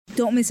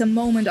don't miss a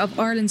moment of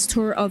Ireland's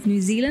tour of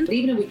New Zealand.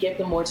 Even if we give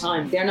them more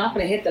time, they're not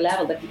going to hit the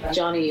level that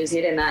Johnny is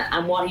hitting at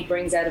and what he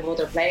brings out of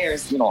other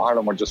players. You know,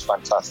 Ireland were just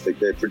fantastic.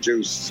 They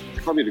produced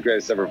probably the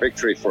greatest ever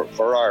victory for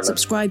Ireland.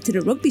 Subscribe to the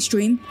rugby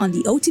stream on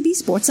the OTB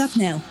Sports app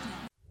now.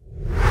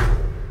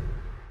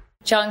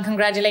 John,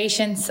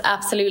 congratulations.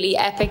 Absolutely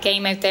epic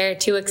game out there.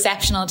 Two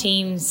exceptional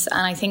teams.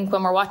 And I think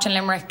when we're watching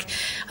Limerick,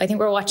 I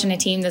think we're watching a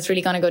team that's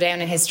really going to go down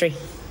in history.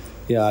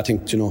 Yeah, I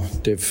think,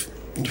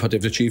 what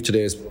they've achieved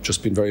today has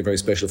just been very, very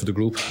special for the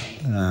group.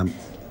 I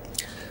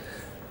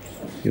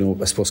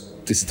suppose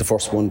this is the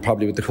first one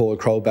probably with the whole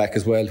crowd back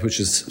as well, which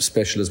is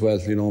special as well.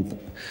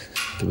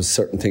 There was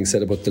certain things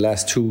said about the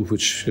last two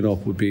which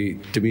would be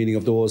demeaning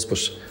of those, but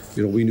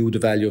we knew the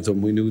value of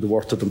them, we knew the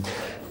worth of them,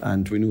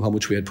 and we knew how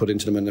much we had put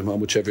into them and how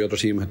much every other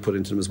team had put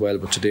into them as well.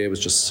 But today was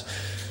just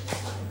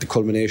the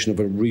culmination of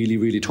a really,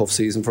 really tough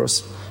season for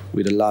us.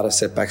 We had a lot of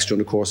setbacks during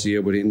the course of the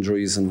year with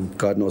injuries and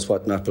God knows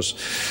what not, but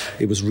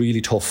it was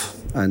really tough,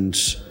 and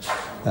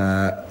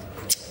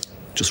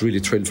just really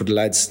thrilled for the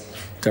lads.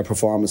 Their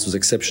performance was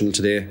exceptional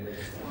today,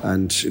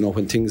 and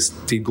when things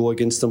did go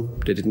against them,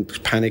 they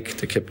didn't panic.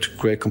 They kept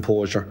great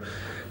composure,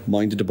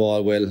 minded the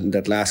ball well in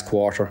that last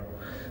quarter,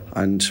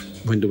 and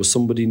when there was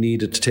somebody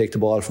needed to take the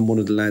ball from one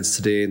of the lads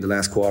today in the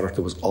last quarter,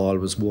 there was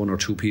always one or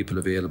two people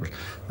available,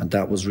 and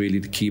that was really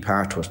the key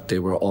part of it. They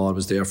were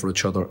always there for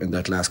each other in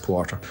that last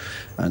quarter,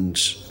 and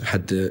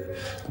had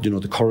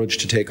the courage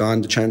to take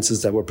on the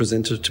chances that were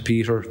presented to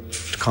Peter,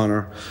 to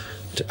Conor,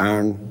 to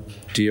Aaron,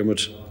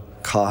 Diarmuid,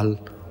 Cahill,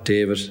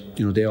 David.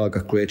 They all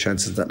got great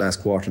chances in that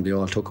last quarter, and they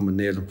all took them and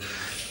nailed them,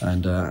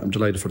 and I'm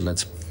delighted for the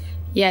lads.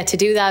 Yeah, to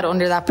do that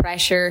under that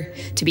pressure,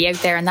 to be out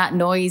there, and that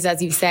noise,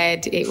 as you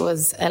said, it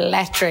was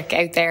electric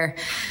out there.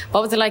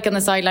 What was it like on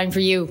the sideline for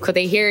you? Could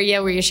they hear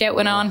you? Were you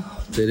shouting on?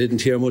 They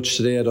didn't hear much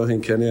today, I don't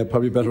think.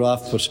 Probably better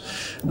off, but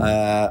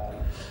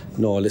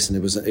no, listen,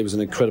 it was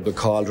an incredible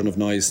cauldron of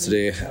noise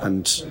today,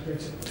 and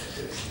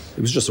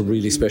it was just a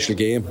really special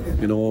game.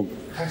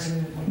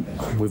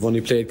 We've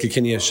only played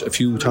Kilkenny a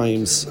few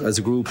times as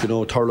a group.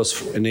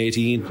 Thurles in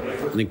 18,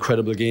 an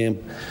incredible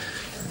game.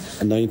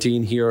 And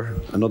 19 here,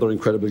 another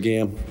incredible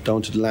game,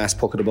 down to the last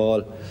puck of the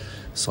ball.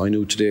 So I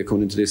knew today,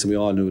 coming into this, and we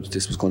all knew that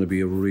this was going to be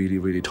a really,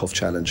 really tough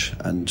challenge.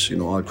 And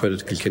all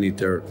credit to Kilkenny,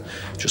 they're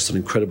just an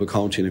incredible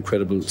county, an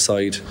incredible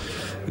side.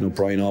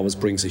 Brian always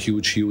brings a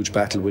huge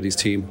battle with his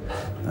team,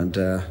 and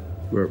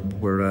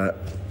we're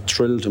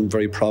thrilled and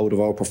very proud of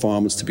our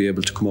performance to be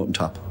able to come out on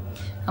top.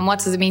 And what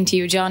does it mean to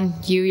you, John?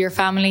 You, your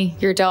family,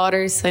 your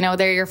daughters? I know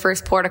they're your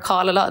first port of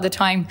call a lot of the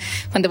time.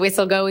 When the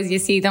whistle goes, you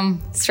see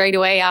them straight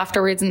away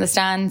afterwards in the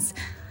stands.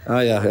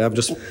 I'm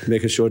just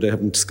making sure they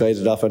haven't skied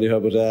it off anyhow.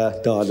 But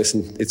no,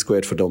 listen, it's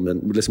great for them.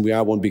 And listen, we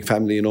are one big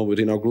family,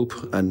 within our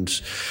group, and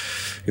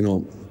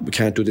we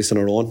can't do this on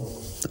our own.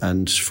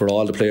 And for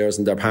all the players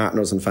and their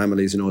partners and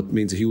families, it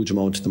means a huge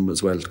amount to them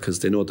as well, because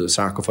they know the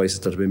sacrifices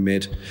that have been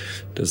made.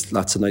 There's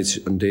lots of nights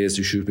and days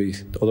you should be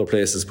other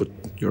places, but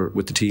you're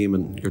with the team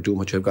and you're doing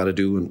what you've got to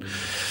do. And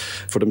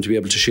for them to be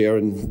able to share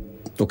in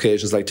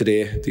occasions like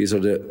today, these are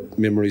the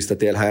memories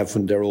that they'll have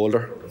when they're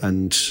older.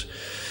 And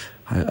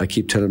I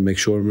keep telling them, make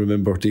sure and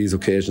remember these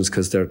occasions,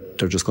 because they're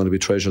just going to be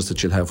treasures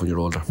that you'll have when you're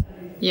older.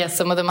 Yes,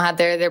 some of them had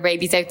their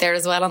babies out there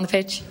as well on the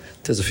pitch.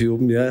 There's a few of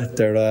them, yeah.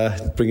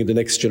 They're bringing the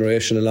next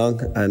generation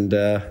along, and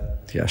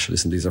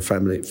listen, these are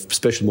family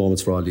special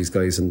moments for all these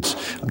guys, and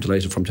I'm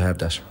delighted for them to have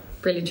that.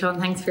 Brilliant, Sean.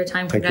 Thanks for your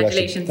time.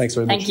 Congratulations. Thanks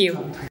very much. Thank you.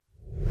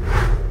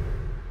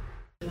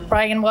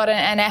 Brian, what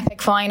an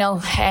epic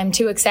final.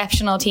 Two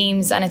exceptional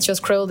teams, and it's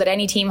just cruel that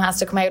any team has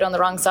to come out on the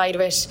wrong side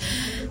of it.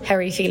 How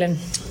are you feeling?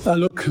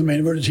 Look,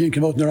 we're the team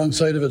came out on the wrong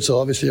side of it, so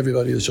obviously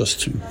everybody is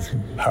just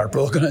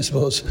heartbroken, I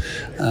suppose.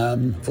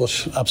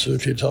 But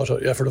absolutely,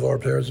 the effort of our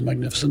players is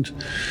magnificent.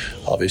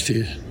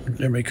 Obviously,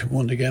 Limerick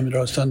won the game, they're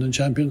outstanding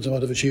champions, and what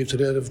they've achieved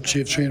today, they've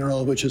achieved 3 in a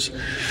row, which is,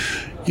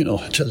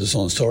 tells its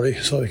own story.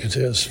 So I can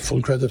say it's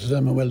full credit to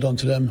them and well done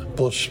to them,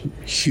 but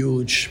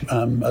huge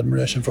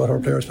admiration for what our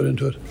players put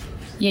into it.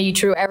 Yeah, you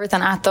threw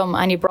everything at them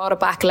and you brought it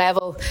back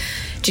level.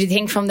 Did you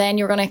think from then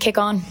you were going to kick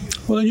on?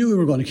 Well, I knew we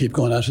were going to keep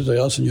going at it. I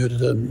also knew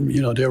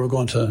that they were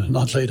going to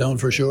not lay down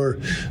for sure.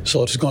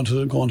 So it's going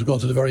to go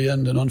to the very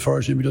end, and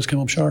unfortunately we just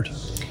came up short.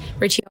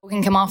 Richie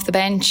Hogan came off the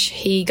bench.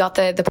 He got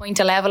the point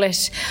to level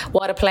it.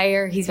 What a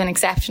player. He's been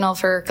exceptional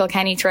for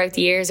Kilkenny throughout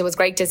the years. It was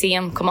great to see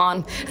him come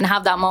on and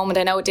have that moment.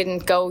 I know it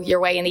didn't go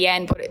your way in the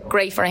end, but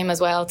great for him as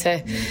well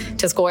to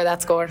score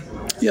that score.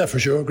 Yeah, for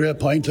sure. Great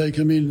point.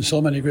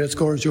 So many great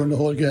scores during the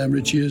whole game.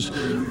 Richie is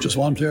just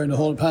one player in the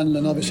whole panel,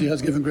 and obviously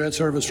has given great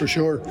service for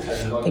sure.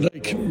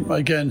 But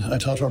again, I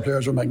thought our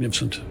players were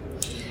magnificent.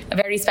 A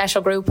very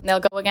special group, and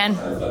they'll go again.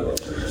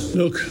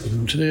 Look,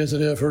 today is a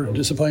day for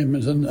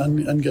disappointment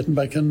and getting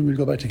back in. We'll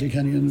go back to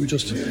Kilkenny, and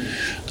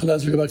the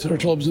lads will go back to their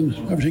clubs, and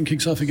everything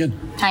kicks off again.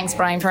 Thanks,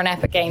 Brian, for an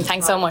epic game.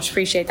 Thanks so much.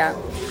 Appreciate that.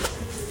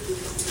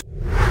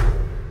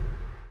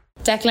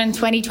 Declan,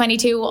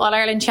 2022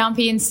 All-Ireland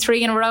champions,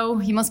 3 in a row.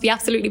 You must be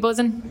absolutely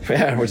buzzing.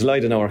 Yeah, we're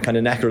delighted now. We're kind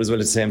of knackered as well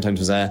at the same time. It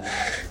was a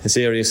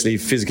seriously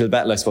physical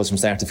battle, I suppose, from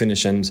start to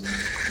finish. And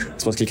I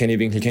suppose Kilkenny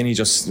being Kilkenny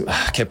just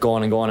kept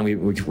going and going.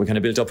 And we kind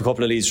of built up a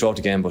couple of leads throughout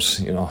the game. But,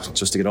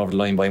 just to get over the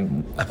line by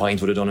a point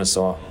would have done us.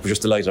 So we're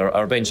just delighted.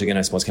 Our bench again,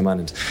 I suppose, came on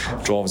and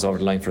drove us over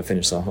the line for a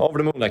finish. So over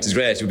the moon, it's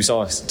great. You'll be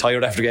so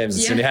tired after games.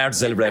 It's really hard to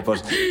celebrate.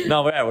 But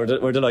no,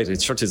 we're delighted.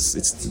 It's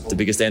the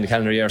biggest day in the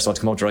calendar year. So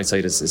to come out the right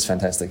side is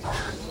fantastic.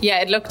 Yeah,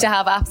 it looked to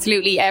have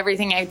absolutely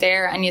everything out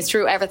there and you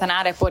threw everything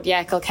at it, but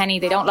Kilkenny,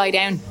 they don't lie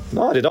down.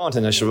 No, they don't,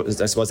 and I suppose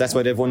that's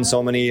why they've won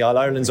so many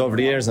All-Irelands over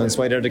the years, and that's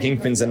why they're the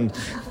kingpins. And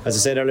as I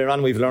said earlier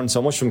on, we've learned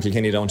so much from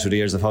Kilkenny down through the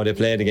years of how they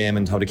play the game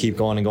and how they keep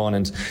going and going.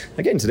 And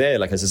again today,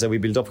 as I said, we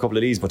built up a couple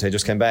of these, but they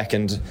just came back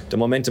and the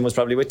momentum was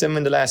probably with them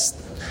in the last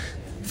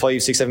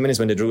 5, 6, 7 minutes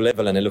when they drew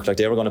level and it looked like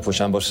they were going to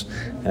push on. But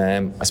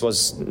I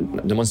suppose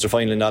the Munster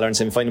final and the All-Ireland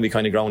semi-final, we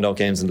kind of ground out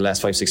games in the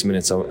last 5, 6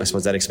 minutes. So I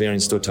suppose that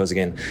experience stood to us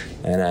again,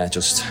 and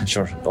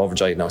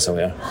overjoyed now. So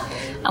yeah.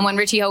 And when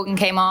Richie Hogan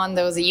came on,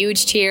 there was a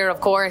huge cheer.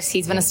 Of course,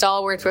 he's been a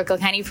stalwart with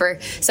Kilkenny for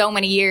so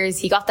many years.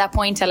 He got that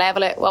point to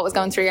level it. What was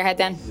going through your head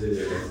then?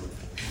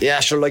 Yeah,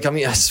 sure.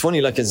 It's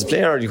funny. As a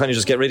player, you kind of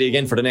just get ready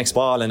again for the next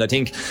ball. And I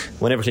think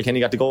whenever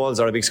Kilkenny got the goals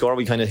or a big score,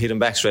 we kind of hit them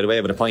back straight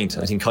away with a point.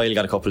 I think Kiely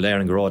got a couple there,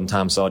 and Garrod and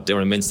Tom saw they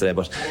were immense today.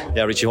 But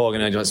yeah, Richie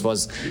Hogan, I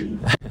suppose,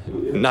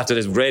 not that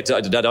it's great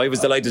that I was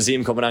delighted to see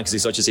him coming on because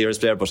he's such a serious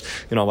player. But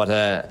what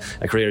a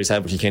career he's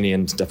had with Kilkenny,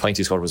 and the point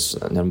he scored was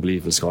an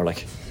unbelievable score.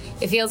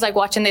 It feels like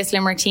watching this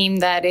Limerick team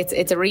that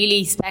it's a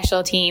really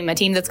special team, a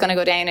team that's going to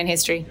go down in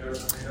history.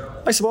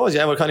 I suppose,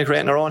 yeah, we're kind of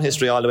creating our own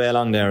history all the way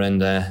along there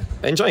and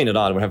enjoying it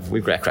all.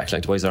 We've great crack. The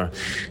boys are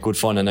good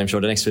fun, and I'm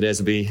sure the next few days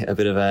will be a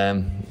bit of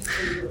a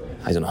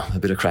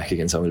bit of crack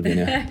again. So we'll be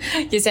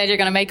You said you're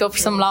going to make up for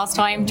some lost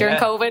time during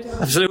COVID.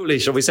 Absolutely.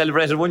 Sure, we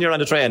celebrated 1 year on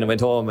the train and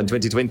went home in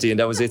 2020, and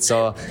that was it.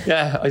 So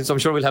yeah, I'm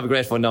sure we'll have a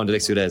great fun now in the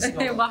next few days.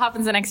 What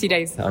happens the next few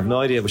days? I have no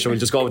idea, but sure, we'll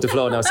just go with the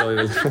flow now. So we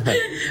will.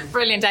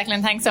 Brilliant,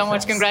 Declan. Thanks so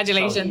much.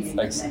 Congratulations.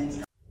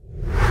 Thanks.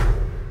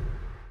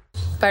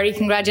 Barry,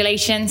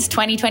 congratulations.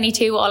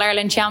 2022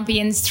 All-Ireland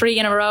champions, 3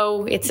 in a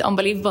row. It's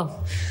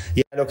unbelievable.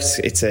 Yeah, look,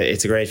 it's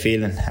a great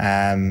feeling.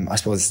 I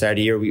suppose at the start of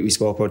the year we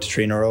spoke about the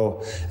 3 in a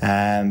row,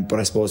 but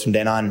I suppose from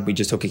then on we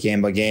just took it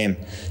game by game,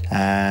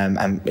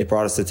 and it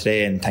brought us to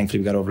today, and thankfully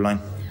we got over the line.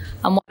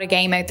 And what a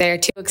game out there.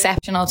 2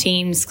 exceptional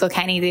teams.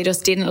 Kilkenny, they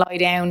just didn't lie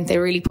down. They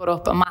really put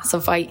up a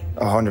massive fight.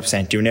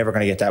 100%. You're never going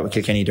to get that with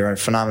Kilkenny. They're a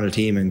phenomenal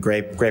team and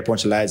great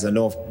bunch of lads. I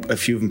know a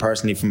few of them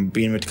personally from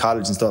being with the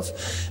college and stuff.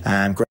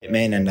 Great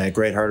men and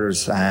great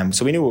hurlers.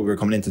 So we knew what we were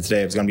coming into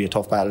today. It was going to be a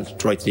tough battle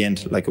right to the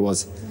end, like it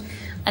was.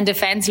 And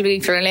defensively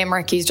for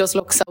Limerick, he's just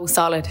looked so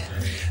solid.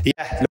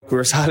 Yeah, look, we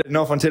were solid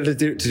enough until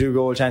the 2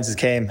 goal chances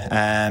came.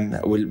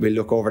 We'll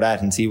look over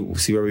that and see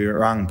where we were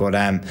wrong. But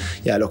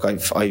yeah, look,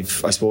 I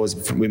suppose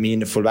with me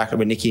in the full back line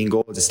with Nicky and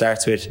goals, it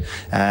starts with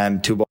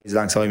 2 boys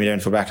alongside me there in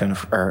the full back line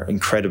are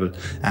incredible.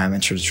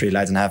 And sure, the 3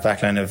 lads in half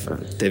back line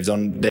they've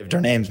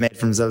their names made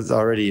for themselves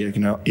already. You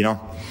know.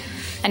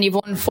 And you've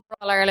won 4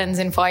 All-Irelands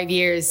in 5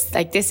 years.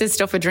 This is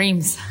stuff of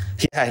dreams.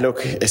 Yeah,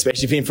 look,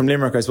 especially being from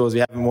Limerick, I suppose we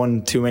haven't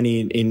won too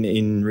many in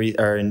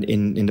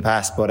the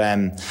past. But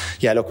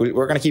yeah, look,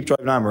 we're going to keep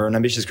driving on. We're an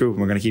ambitious group,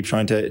 and we're going to keep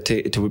trying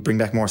to bring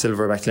back more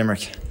silver back to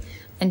Limerick.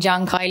 And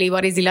John Kiely,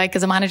 what is he like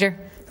as a manager?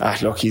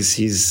 Look,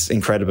 he's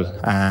incredible.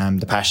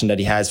 The passion that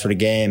he has for the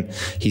game,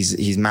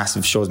 he's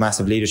massive. Shows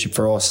massive leadership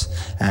for us.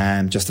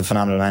 Just a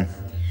phenomenal man.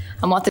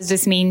 And what does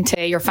this mean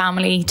to your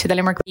family, to the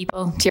Limerick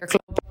people, to your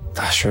club?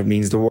 Sure, it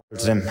means the world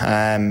to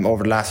them.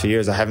 Over the last few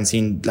years, I haven't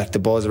seen the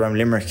buzz around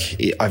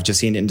Limerick. I've just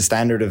seen it in the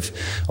standard of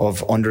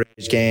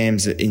underage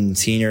games, in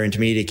senior,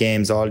 intermediate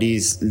games. All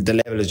these, the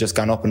level has just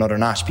gone up another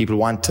notch. People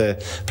want to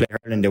play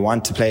hurling, they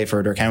want to play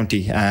for their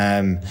county,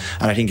 and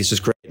I think it's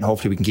just great. And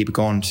hopefully, we can keep it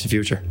going into the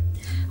future.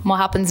 And what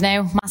happens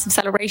now? Massive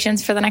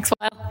celebrations for the next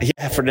while?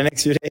 Yeah, for the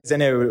next few days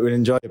anyway, we'll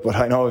enjoy it. But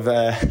I know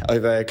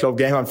I've a club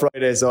game on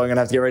Friday, so I'm going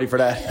to have to get ready for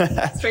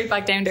that. Straight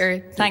back down to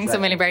earth. Thanks a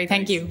million, Barry.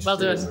 Thank you. Well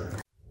done.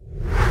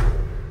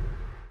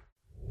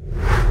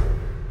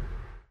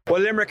 Well,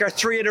 Limerick are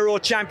 3 in a row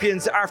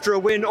champions after a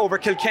win over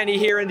Kilkenny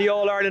here in the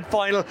All-Ireland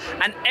final.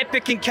 An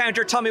epic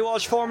encounter. Tommy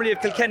Walsh, formerly of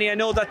Kilkenny. I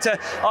know that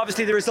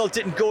obviously the result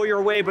didn't go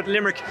your way, but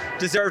Limerick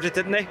deserved it,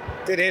 didn't they?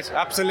 Did it,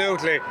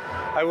 absolutely.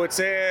 I would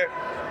say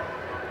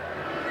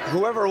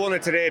whoever won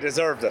it today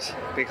deserved it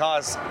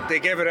because they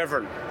gave it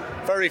everything.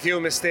 Very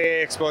few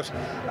mistakes, but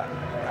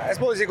I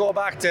suppose you go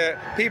back to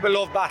people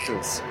love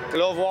battles, they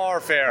love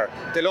warfare,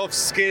 they love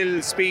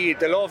skill,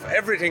 speed, they love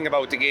everything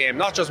about the game,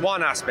 not just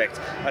one aspect.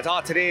 I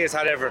thought today's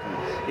had everything.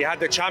 You had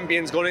the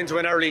champions going into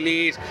an early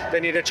lead,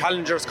 then you had the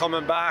challengers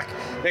coming back.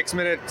 Next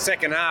minute,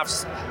 second half,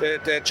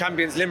 the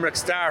champions Limerick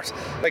start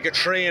like a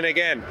train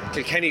again.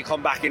 Kilkenny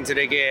come back into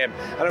the game,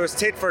 and it was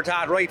tit for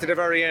tat right to the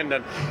very end.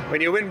 And when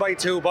you win by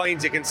 2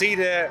 points, you can see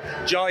the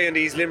joy in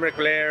these Limerick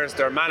players,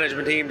 their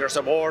management team, their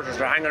supporters.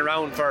 They're hanging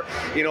around for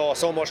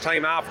so much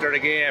time after the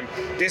game.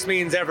 game. This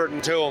means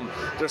everything to them.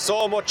 There's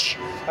so much,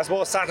 I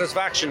suppose,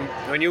 satisfaction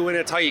when you win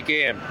a tight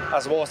game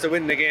as opposed to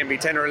winning the game by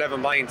 10 or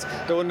 11 points.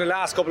 They won the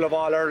last couple of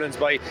All-Irelands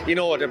by,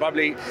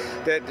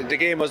 the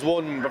game was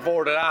won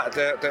before the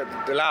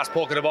last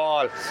puck of the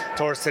ball.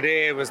 Towards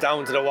today was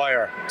down to the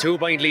wire.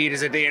 2-point lead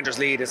is a dangerous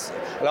lead. It's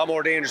a lot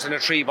more dangerous than a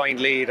 3-point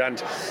lead.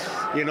 And,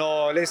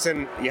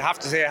 listen, you have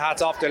to say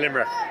hats off to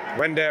Limerick.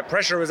 When the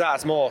pressure was at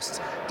its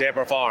most, they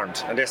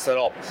performed and they stood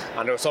up.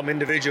 And there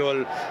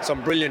were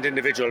some brilliant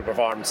individual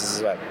performances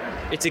as well.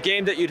 It's a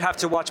game that you'd have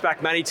to watch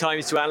back many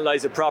times to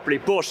analyse it properly.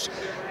 But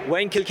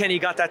when Kilkenny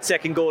got that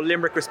second goal,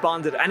 Limerick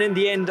responded. And in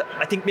the end,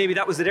 I think maybe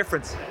that was the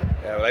difference.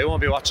 Yeah, well, I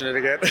won't be watching it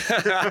again.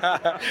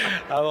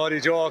 I'm only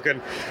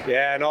joking.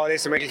 Yeah, no,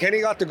 listen, when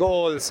Kilkenny got the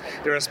goals,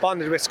 they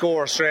responded with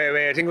scores straight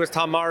away. I think it was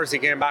Tom Morrissey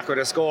came back with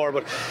a score,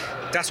 but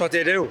that's what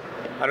they do.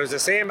 And it was the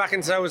same back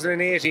in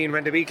 2018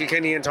 when they beat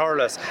Kilkenny in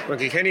Thurles. When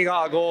Kilkenny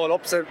got a goal,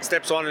 up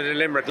steps one of the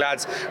Limerick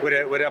lads with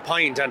a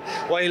point. And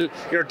while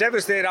you're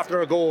devastated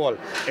after a goal,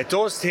 it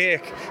does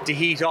take the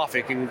heat off.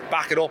 You can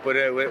back it up with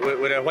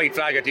a white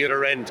flag at the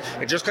other end.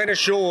 It just kind of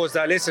shows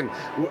that, listen,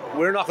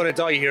 we're not going to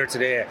die here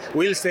today.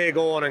 We'll stay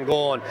going and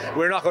going.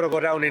 We're not going to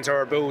go down into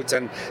our boots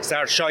and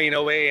start shying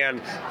away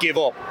and give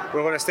up.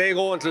 We're going to stay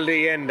going till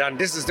the end. And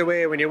this is the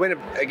way, when you win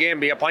a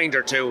game by a point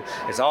or two,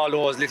 it's all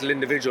those little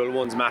individual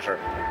ones matter.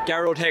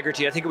 Garrod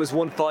Hegarty, I think it was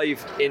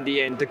 1-5 in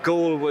the end. The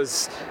goal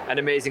was an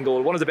amazing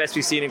goal, one of the best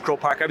we've seen in Croke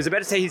Park. I was about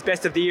to say he's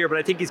best of the year, but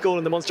I think his goal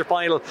in the Munster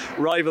final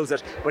rivals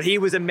it. But he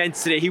was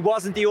immense today. He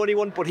wasn't the only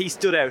one, but he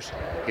stood out.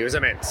 He was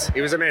immense.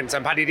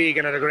 And Paddy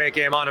Deegan had a great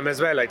game on him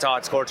as well. I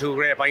thought scored 2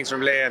 great points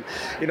from play. And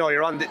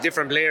you're on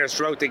different players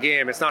throughout the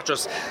game. It's not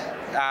just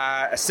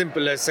as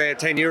simple as, say,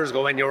 10 years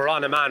ago when you were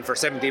on a man for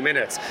 70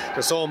 minutes.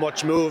 There's so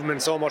much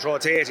movement, so much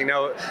rotating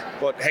now.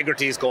 But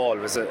Hegarty's goal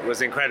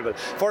was incredible.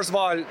 First of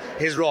all,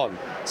 his run.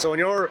 So when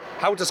you're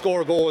how to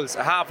score goals,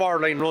 a half-hour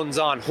line runs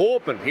on,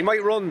 hoping he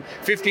might run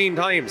 15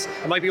 times.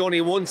 It might be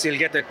only once he'll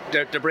get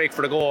the break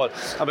for the goal.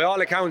 And by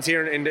all accounts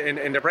here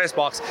in the press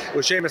box,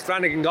 was Seamus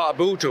Flanagan got a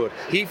boot to it.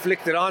 He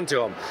flicked it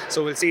onto him.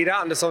 So we'll see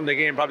that in the Sunday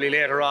game probably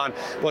later on.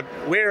 But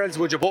where else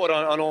would you put it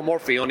on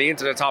O'Murphy? Only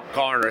into the top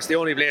corner. It's the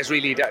only place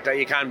really that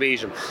you can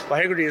beat him.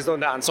 But Hegarty has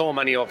done that on so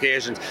many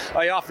occasions.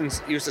 I often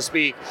used to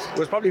speak, it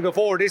was probably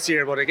before this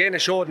year, but again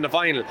it showed in the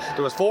final.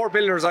 There was 4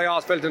 pillars I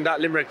always felt in that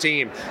Limerick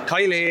team.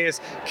 Kyle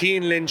Hayes,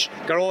 Cian Lynch,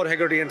 Garrod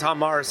Hegarty and Tom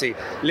Morrissey.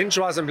 Lynch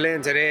wasn't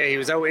playing today. He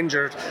was out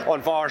injured,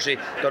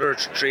 unfortunately. The other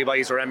 3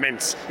 boys were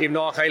immense. Even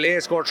though Kyle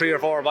Hayes scored 3 or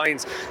 4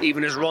 points,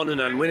 even his running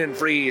and winning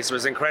frees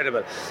was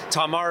incredible.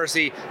 Tom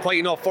Morrissey, quite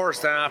enough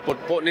first half,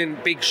 but putting in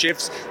big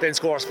shifts, then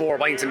scores 4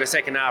 points in the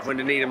second half when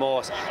they need him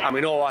most. And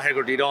we know what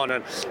Hegarty done,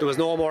 and there was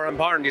no more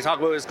important. You talk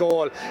about his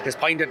goal, his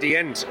point at the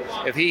end.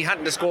 If he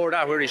hadn't scored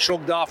that, where he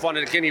shrugged off one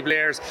of the Kilkenny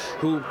players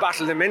who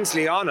battled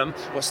immensely on him,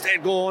 was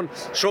stayed going,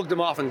 shrugged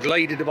him off and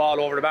glided the ball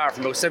over the bar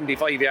from about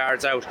 75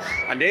 yards out.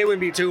 And they would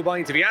be 2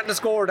 points. If he hadn't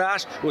scored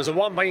that, it was a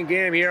 1-point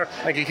game here,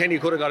 and Kilkenny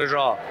could have got a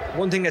draw.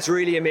 One thing that's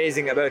really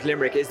amazing about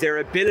Limerick is their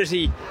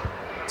ability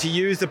to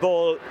use the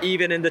ball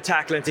even in the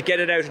tackle and to get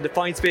it out and to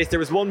find space. There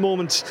was one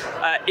moment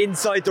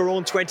inside their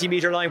own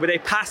 20-metre line where they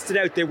passed it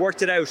out, they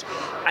worked it out,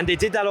 and they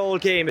did that all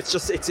game.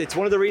 It's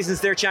one of the reasons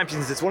they're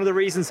champions. It's one of the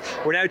reasons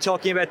we're now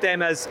talking about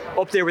them as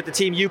up there with the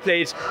team you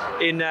played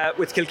in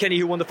with Kilkenny,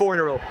 who won the 4 in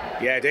a row.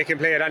 Yeah, they can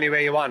play it any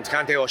way you want,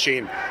 can't they,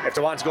 O'Sheen? If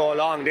they want to go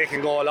along, they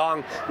can go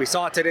along. We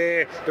saw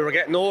today they were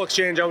getting no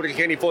exchange out of the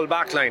Kilkenny full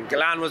back line.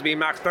 Gillan was being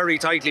marked very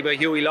tightly by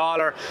Hughie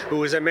Lawler, who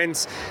was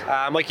immense.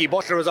 Mikey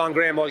Butler was on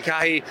Graham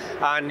Mulcahy,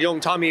 and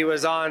young Tommy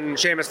was on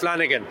Seamus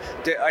Flanagan.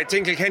 I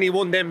think Kilkenny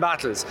won them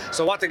battles.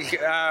 So what did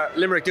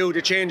Limerick do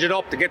to change it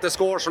up, to get the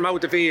scores from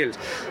out the field?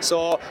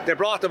 So they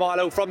brought the ball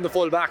out from the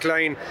full back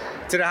line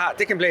to the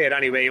they can play it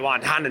any way you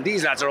want. Hannon,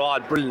 these lads are all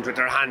brilliant with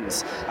their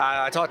hands.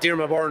 I thought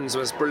Diarma Burns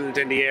was brilliant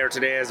in the air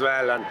today as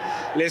well. And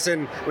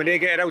listen, when they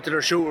get out to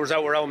their shooters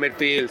out around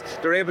midfield,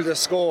 they're able to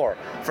score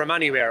from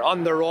anywhere,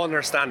 on their own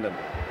or standing.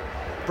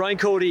 Brian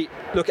Cody,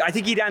 look, I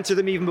think he'd answer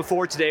them even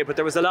before today, but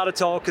there was a lot of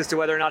talk as to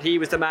whether or not he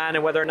was the man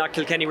and whether or not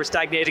Kilkenny were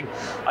stagnating.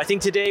 I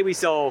think today we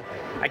saw,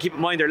 and keep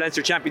in mind they're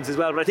Leinster champions as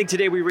well, but I think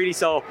today we really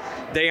saw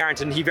they aren't,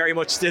 and he very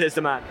much still is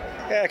the man.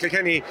 Yeah,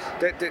 Kilkenny,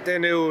 they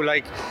knew,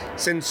 like,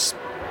 since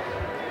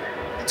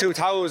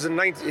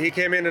 2009, he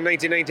came in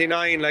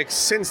 1999. Like,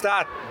 since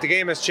that, the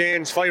game has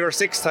changed 5 or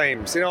 6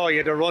 times. You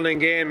had the running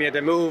game, you had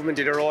the movement,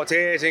 you had the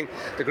rotating,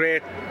 the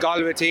great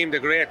Galway team, the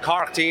great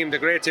Cork team, the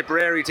great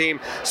Tipperary team.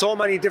 So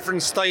many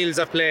different styles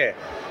of play.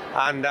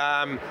 And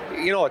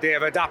they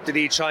have adapted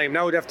each time.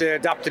 Now they have to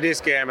adapt to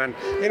this game, and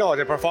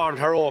they performed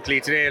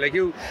heroically today. Like,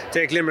 you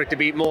take Limerick to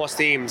beat most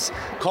teams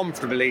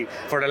comfortably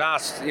for the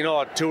last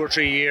 2 or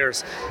 3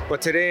 years,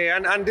 but today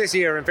and this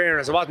year, in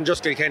fairness, it wasn't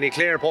just Kilkenny.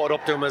 Clare put it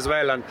up to them as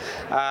well, and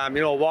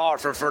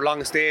Waterford for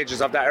long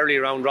stages of that early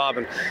round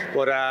robin.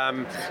 But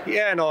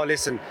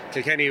listen,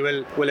 Kilkenny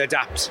will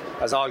adapt,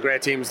 as all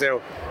great teams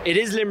do. It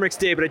is Limerick's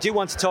day, but I do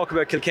want to talk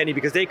about Kilkenny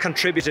because they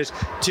contributed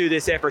to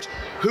this effort.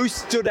 Who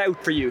stood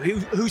out for you?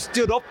 Who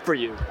stood up for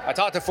you? I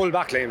thought the full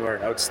back line were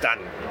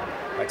outstanding.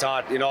 I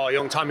thought,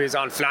 young Tommy was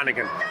on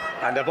Flanagan,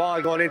 and the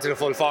ball going into the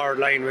full forward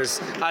line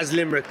was, as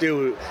Limerick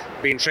do,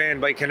 being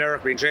trained by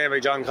Kinnerk, being trained by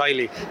John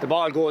Kiely. The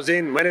ball goes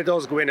in. When it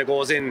does go in, it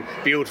goes in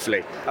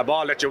beautifully. A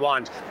ball that you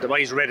want. The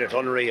boys read it,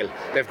 unreal.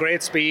 They have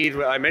great speed.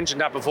 I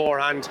mentioned that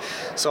beforehand.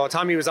 So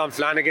Tommy was on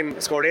Flanagan,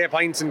 scored 8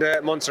 points in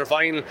the Munster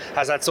final,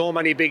 has had so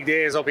many big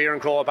days up here in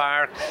Croke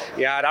Park.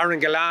 Yeah,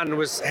 Aaron Gillan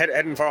was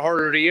heading for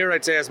Hurler of the Year,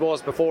 I'd say, I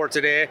suppose, before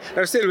today.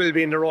 There still will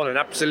be in the running,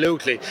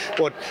 absolutely.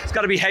 But it's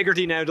got to be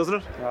Hegarty now, doesn't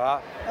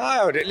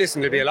it?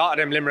 Listen, there'll be a lot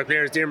of them Limerick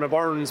players. Diarmaid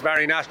Burns,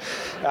 Barry Nash,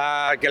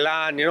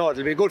 Gillan, there'll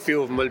be a good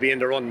few of them will be in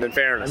the run, in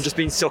fairness. I'm just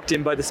being sucked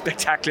in by the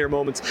spectacular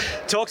moments.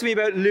 Talk to me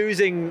about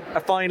losing a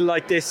final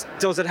like this.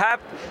 Does it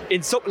have,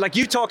 like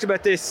you talked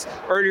about this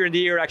earlier in the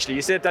year actually,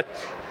 you said that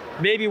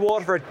maybe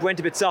Waterford went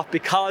a bit soft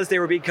because they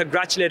were being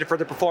congratulated for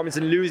their performance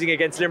and losing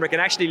against Limerick,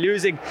 and actually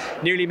losing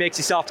nearly makes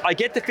you soft. I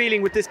get the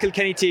feeling with this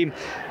Kilkenny team,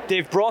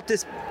 they've brought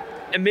this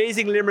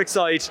amazing Limerick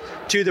side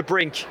to the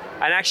brink,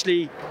 and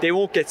actually they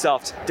won't get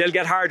soft. They'll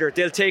get harder,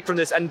 they'll take from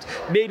this, and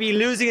maybe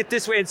losing it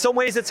this way, in some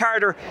ways it's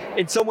harder,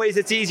 in some ways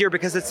it's easier,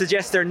 because it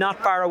suggests they're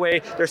not far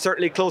away. They're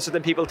certainly closer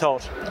than people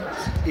thought.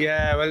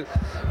 Yeah, well,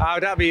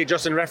 that'd be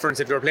just in reference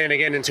if they were playing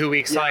again in 2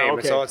 weeks' time.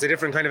 Okay. So it's a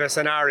different kind of a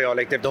scenario.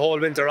 Like, they've the whole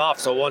winter off,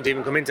 so it won't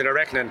even come into the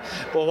reckoning.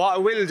 But what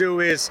it will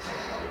do is,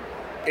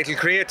 it'll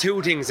create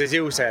two things, as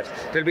you said.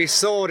 They'll be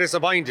so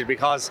disappointed,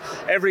 because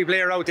every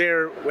player out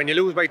there, when you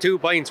lose by 2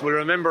 points, will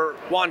remember,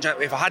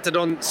 if I had to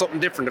done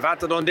something different, if I had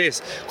to done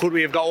this, could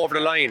we have got over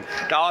the line?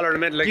 The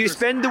All-Ireland. Do you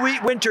spend the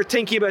winter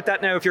thinking about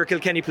that now if you're a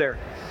Kilkenny player?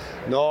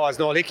 No, as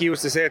Noel Hickey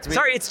used to say to me.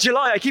 Sorry, it's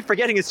July. I keep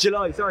forgetting it's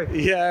July. Sorry.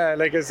 Yeah,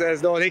 like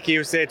as Noel Hickey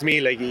used to say to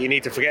me, like, you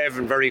need to forget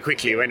everything very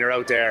quickly when you're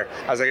out there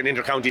as like an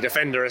inter-county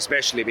defender,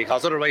 especially,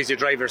 because otherwise you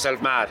drive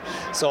yourself mad.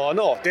 So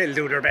no, they'll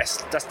do their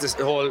best. That's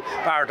the whole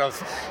part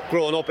of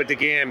growing up at the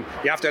game.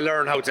 You have to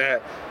learn how to,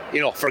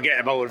 forget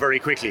about it very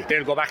quickly.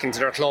 They'll go back into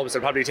their clubs.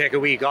 They'll probably take a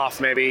week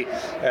off, maybe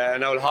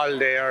an old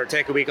holiday, or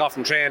take a week off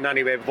from training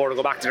anyway before they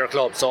go back to their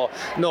club. So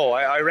no,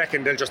 I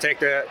reckon they'll just take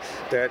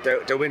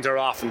the winter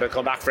off and they'll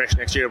come back fresh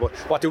next year. But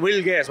what they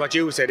will get, what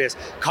you said, is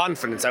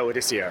confidence out of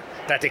this year,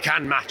 that they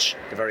can match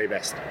the very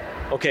best.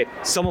 Okay,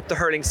 sum up the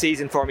hurling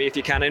season for me if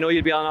you can. I know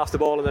you'll be on off the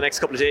ball in the next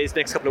couple of days,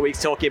 next couple of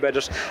weeks talking about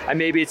it, and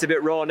maybe it's a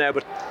bit raw now,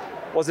 but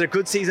was it a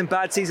good season,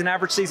 bad season,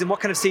 average season?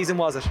 What kind of season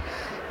was it?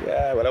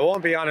 Yeah, well, I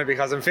won't be on it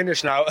because I'm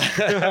finished now.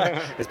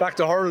 It's back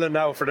to hurling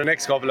now for the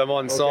next couple of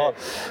months. Okay.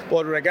 So,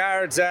 but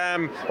regards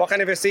what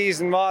kind of a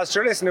season was,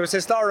 sure, listen, it was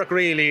historic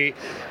really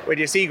when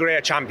you see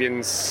great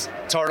champions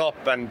turn up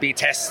and be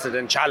tested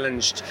and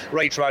challenged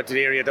right throughout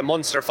the area. The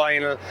Munster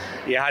final,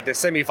 you had the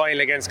semi-final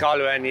against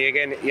Galway, and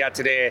you had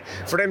today.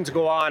 For them to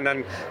go on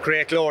and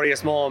create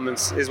glorious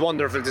moments is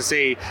wonderful to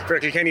see. For a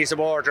Kilkenny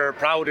supporter,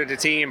 proud of the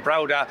team,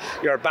 proud that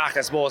you're back,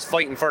 I suppose,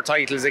 fighting for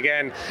titles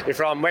again. You're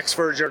from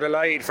Wexford, you're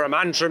delighted, from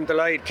Antrim,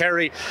 delighted,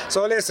 Kerry.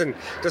 So listen,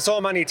 there's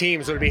so many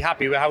teams will be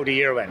happy with how the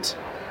year went.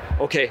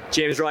 Okay,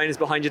 James Ryan is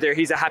behind you there.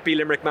 He's a happy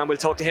Limerick man. We'll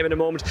talk to him in a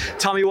moment.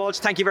 Tommy Walsh,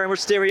 thank you very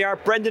much. There we are.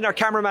 Brendan, our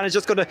cameraman, is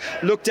just going to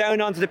look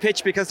down onto the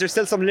pitch because there's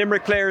still some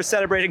Limerick players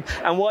celebrating.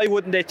 And why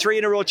wouldn't they? 3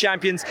 in a row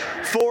champions,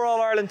 4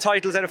 All-Ireland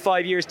titles out of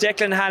 5 years.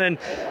 Declan Hannon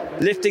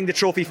lifting the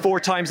trophy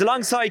 4 times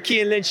alongside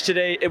Cian Lynch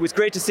today. It was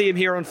great to see him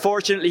here.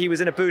 Unfortunately, he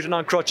was in a boot and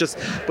on crutches,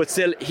 but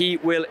still he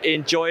will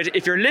enjoy it.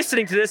 If you're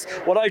listening to this,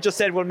 what I've just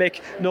said will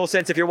make no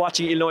sense. If you're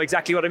watching, you'll know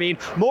exactly what I mean.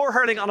 More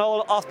hurling on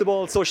all off the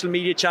ball social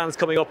media channels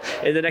coming up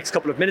in the next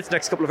couple of minutes,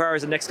 next couple of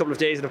hours, and next couple of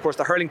days. And of course,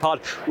 the Hurling Pod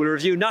will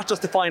review not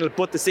just the final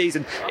but the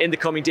season in the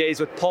coming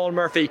days with Paul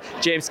Murphy,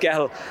 James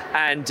Skehill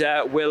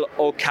and Will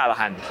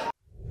O'Callaghan.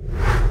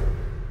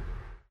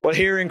 Well,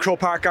 here in Croke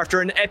Park,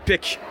 after an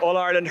epic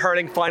All-Ireland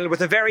hurling final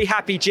with a very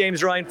happy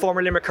James Ryan,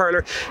 former Limerick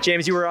hurler.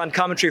 James, you were on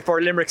commentary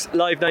for Limerick's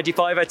Live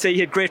 95. I'd say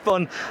you had great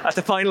fun at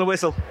the final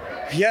whistle.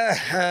 Yeah,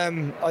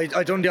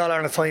 I done the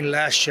All-Ireland final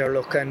last year,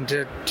 look, and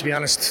to be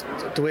honest,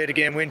 the way the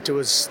game went,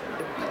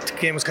 the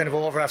game was kind of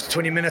over after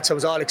 20 minutes. I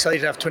was all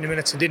excited after 20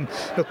 minutes, and didn't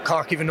look,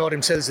 Cork even know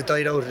themselves had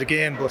died out of the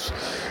game. But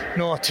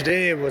no,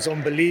 today was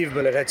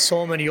unbelievable. It had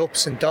so many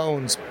ups and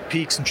downs,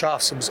 peaks and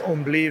troughs. It was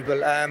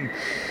unbelievable.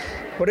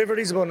 Whatever it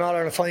is about an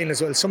All-Ireland final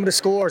as well, some of the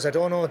scores, I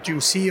don't know, do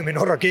you see them in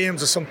other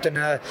games or something?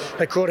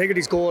 Like Crowd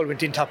Hegarty's goal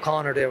went in top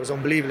corner there, was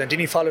unbelievable, and then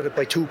he followed it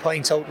by 2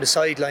 points out on the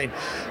sideline.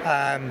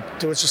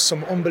 There was just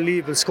some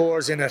unbelievable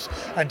scores in it,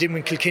 and then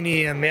when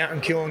Kilkenny and Martin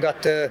Keown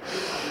got the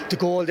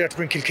goal there to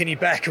bring Kilkenny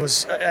back, it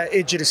was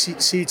edge of the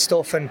seat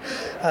stuff, and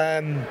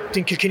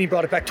then Kilkenny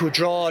brought it back to a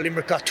draw.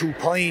 Limerick got 2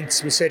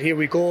 points. We said, here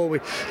we go,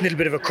 with a little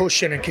bit of a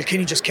cushion, and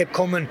Kilkenny just kept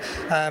coming.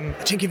 I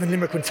think even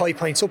Limerick went 5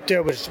 points up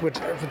there,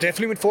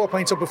 definitely went 4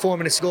 points up with 4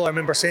 minutes to go, I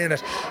remember saying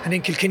it, and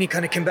then Kilkenny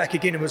kind of came back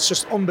again. It was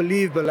just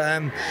unbelievable.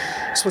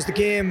 I suppose the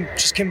game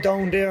just came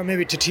down there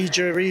maybe to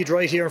TJ Reid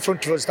right here in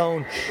front of us,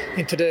 down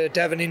into the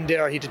Devon in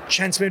there. He had a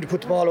chance maybe to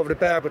put the ball over the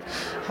bar, but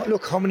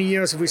look, how many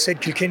years have we said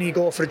Kilkenny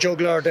go for the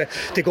juggler,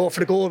 they go for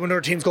the goal when other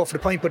teams go for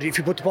the point, but if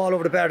you put the ball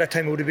over the bar that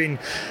time, it would have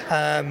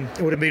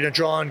been a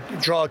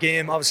draw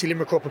game. Obviously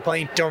Limerick were up a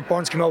point. Dermot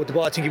Burns came out with the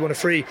ball, I think he won a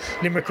free.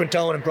 Limerick went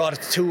down and brought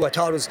it to 2. I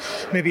thought it was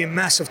maybe a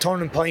massive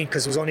turning point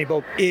because there was only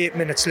about 8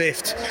 minutes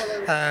left,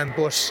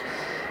 but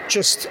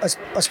just,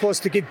 I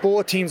suppose, to give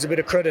both teams a bit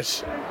of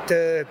credit,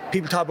 the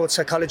people talk about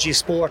psychology of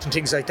sport and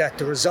things like that.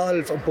 The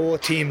resolve of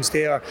both teams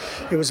there,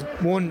 it was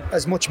one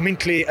as much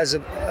mentally as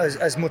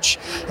much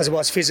as it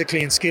was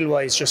physically and skill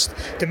wise. Just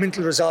the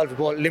mental resolve of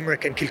both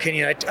Limerick and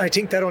Kilkenny. I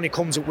think that only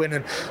comes with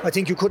winning. I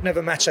think you couldn't have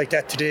a match like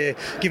that today,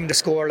 given the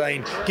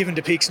scoreline, given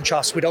the peaks and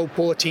troughs, without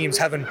both teams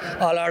having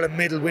All-Ireland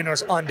medal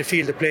winners on the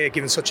field of play,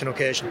 given such an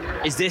occasion.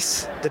 Is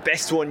this the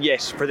best one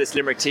yet for this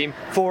Limerick team?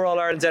 4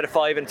 All-Irelands out of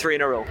 5 and 3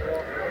 in a row.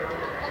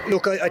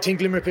 Look, I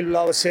think Limerick will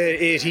always say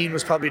 18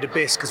 was probably the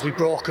best because we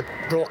broke a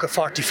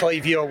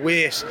 45-year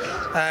wait.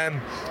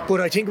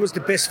 But I think it was the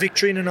best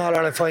victory in an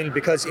All-Ireland final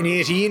because in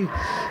 18,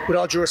 with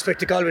all due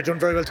respect to Galway, done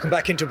very well to come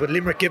back into it, but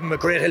Limerick gave them a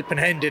great helping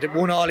hand. It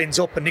won all-ins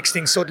up, and next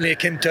thing suddenly it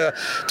came to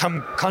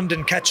Tom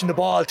Condon catching the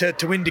ball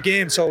to win the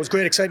game, so it was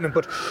great excitement.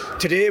 But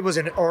today was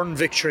an earned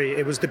victory.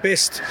 It was the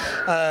best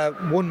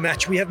one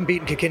match. We haven't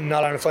beaten Kilkenny in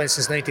All-Ireland final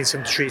since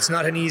 1973. It's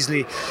not an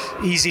easy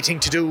thing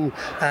to do.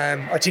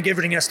 I think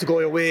everything has to go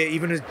away,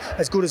 even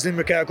as good as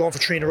Limerick are going for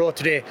 3 in a row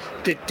today.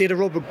 They did a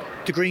rub of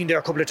the green there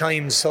a couple of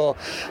times, so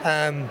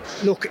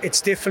look,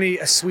 it's definitely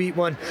a sweet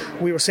one.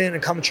 We were saying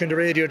in commentary on the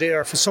radio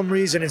there, for some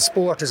reason in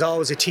sport there's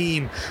always a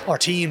team or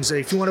teams.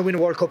 If you want to win a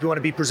World Cup, you want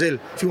to beat Brazil.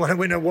 If you want to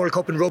win a World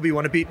Cup in rugby, you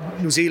want to beat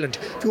New Zealand.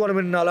 If you want to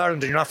win an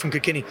All-Ireland and you're not from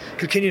Kilkenny,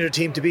 Kilkenny are the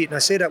team to beat, and I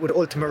say that with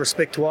ultimate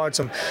respect towards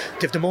them.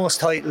 They have the most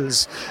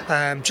titles.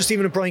 Just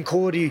even a Brian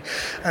Cody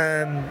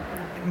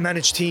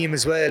managed team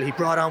as well. He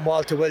brought on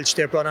Walter Welch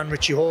there, brought on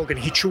Richie Hogan.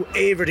 He threw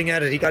everything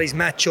at it. He got his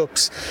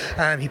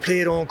matchups. He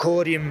played on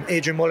Cody and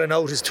Adrian Mullen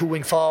out as 2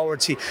 wing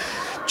forwards. He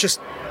just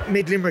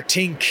made Limerick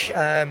think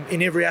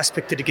in every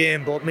aspect of the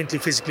game, both mentally,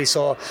 physically.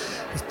 So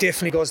it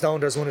definitely goes down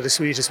there as one of the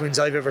sweetest wins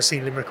I've ever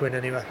seen Limerick win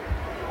anyway.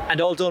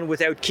 And all done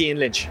without Cian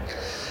Lynch.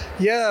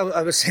 Yeah,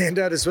 I was saying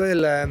that as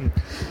well.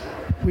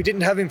 We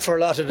didn't have him for a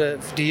lot of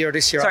the year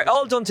this year. Sorry,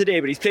 all done today,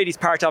 but he's played his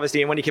part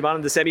obviously, and when he came on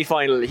in the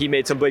semi-final he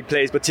made some big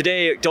plays, but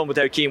today done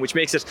without Cian, which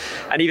makes it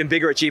an even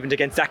bigger achievement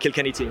against that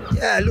Kilkenny team.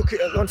 Yeah, look,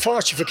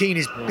 unfortunately for Cian,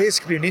 he's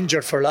basically been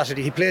injured for a lot of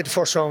it. He played the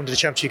first round of the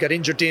championship, he got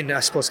injured in, I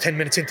suppose, 10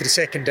 minutes into the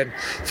second, and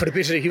for the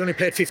bit of it, he only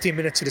played 15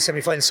 minutes of the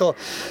semi-final. So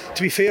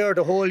to be fair,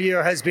 the whole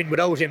year has been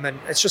without him, and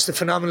it's just a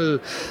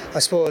phenomenal, I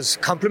suppose,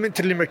 compliment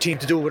to the Limerick team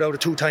to do without a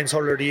 2 times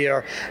hurler of the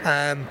year.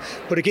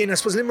 But again, I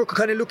suppose Limerick were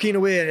kind of lucky in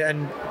a way,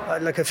 and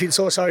I feel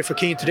so sorry for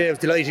Cian today. I was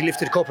delighted he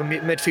lifted the cup and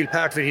midfield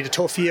part of it. He had a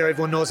tough year.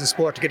 Everyone knows in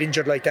sport to get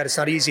injured like that, it's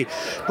not easy.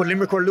 But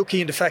Limerick were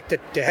lucky in the fact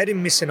that they had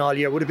him missing all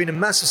year. It would have been a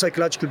massive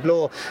psychological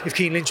blow if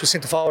Cian Lynch was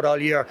centre forward all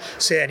year,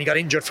 say, and he got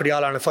injured for the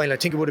All-Ireland final. I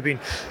think it would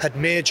have had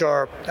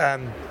major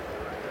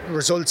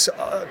results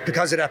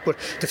because of that. But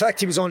the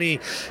fact he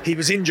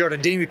was injured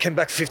and then he came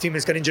back for 15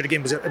 minutes, got injured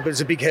again,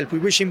 was a big help. We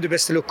wish him the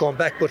best of luck going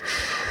back, but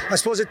I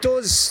suppose it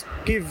does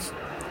give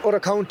other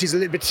counties a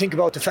little bit to think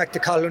about the fact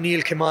that Colin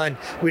O'Neill came on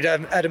with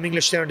Adam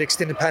English there in the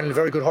extended panel, a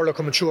very good hurler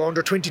coming through. Our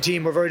under 20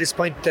 team were very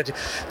disappointed that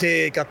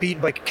they got beaten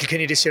by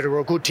Kilkenny this year. They were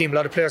a good team, a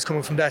lot of players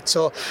coming from that.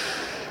 So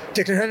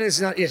Declan Hannon is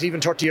not yet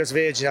even 30 years of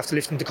age after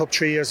lifting the cup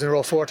 3 years in a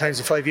row, 4 times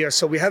in 5 years.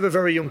 So we have a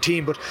very young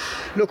team, but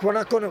look, we're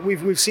not going to.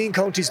 We've seen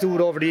counties do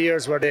it over the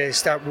years where they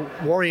start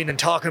worrying and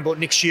talking about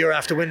next year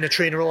after winning a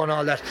 3 in a row and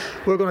all that.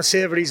 We're going to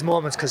savour these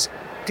moments because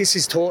this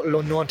is total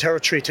unknown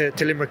territory to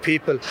Limerick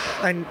people.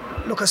 And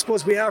look, I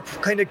suppose we are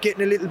kind of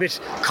getting a little bit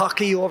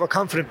cocky,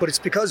 overconfident, but it's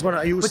because we're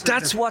not used to it. But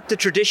that's what the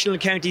traditional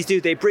counties do.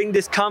 They bring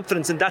this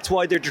confidence, and that's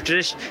why they're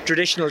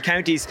traditional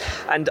counties.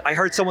 And I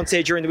heard someone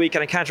say during the week,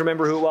 and I can't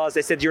remember who it was,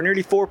 they said you're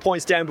nearly 4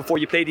 points down before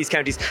you play these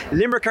counties.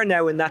 Limerick are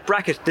now in that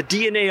bracket. The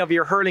DNA of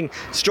your hurling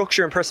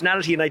structure and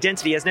personality and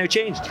identity has now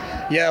changed.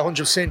 Yeah,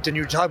 100%. And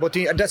you talk about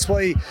and that's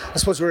why I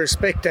suppose we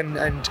respect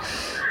and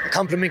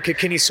compliment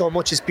Kilkenny so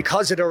much, is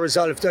because of their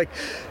resolve. Like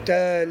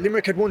the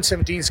Limerick had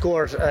 117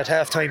 scored at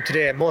half time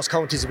today, and most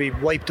counties would be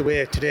wiped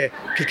away today.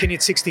 Kilkenny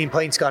had 16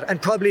 points got,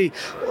 and probably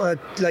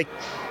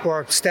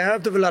were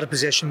starved of a lot of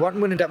possession, weren't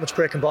winning that much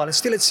breaking ball, and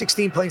still had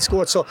 16 points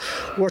scored. So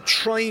we're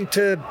trying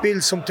to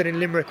build something in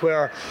Limerick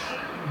where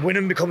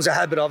winning becomes a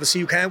habit. Obviously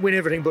you can't win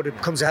everything, but it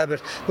becomes a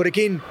habit. But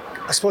again,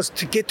 I suppose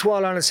to get to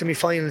All-Ireland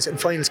semi-finals and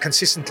finals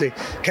consistently,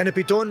 can it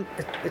be done?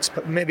 It's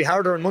maybe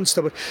harder in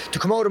Munster, but to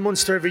come out of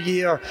Munster every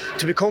year,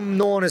 to become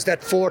known as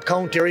that 4th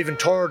county or even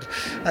 3rd,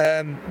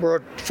 we're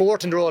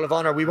 4th in the Roll of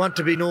Honour. We want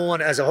to be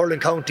known as a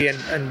hurling county,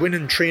 and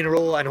winning 3 in a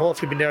row and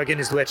hopefully being there again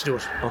is the way to do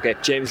it. Okay,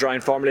 James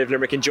Ryan, formerly of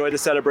Limerick, enjoy the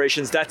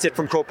celebrations. That's it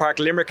from Croke Park.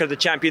 Limerick are the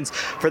champions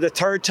for the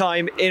 3rd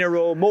time in a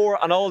row.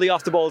 More on all the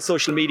Off The Ball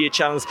social media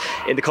channels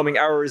in the coming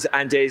hours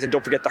and days, and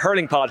don't forget the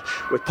Hurling Pod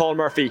with Paul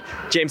Murphy,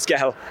 James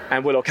Skehill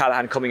and Will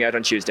O'Callaghan coming out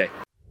on Tuesday.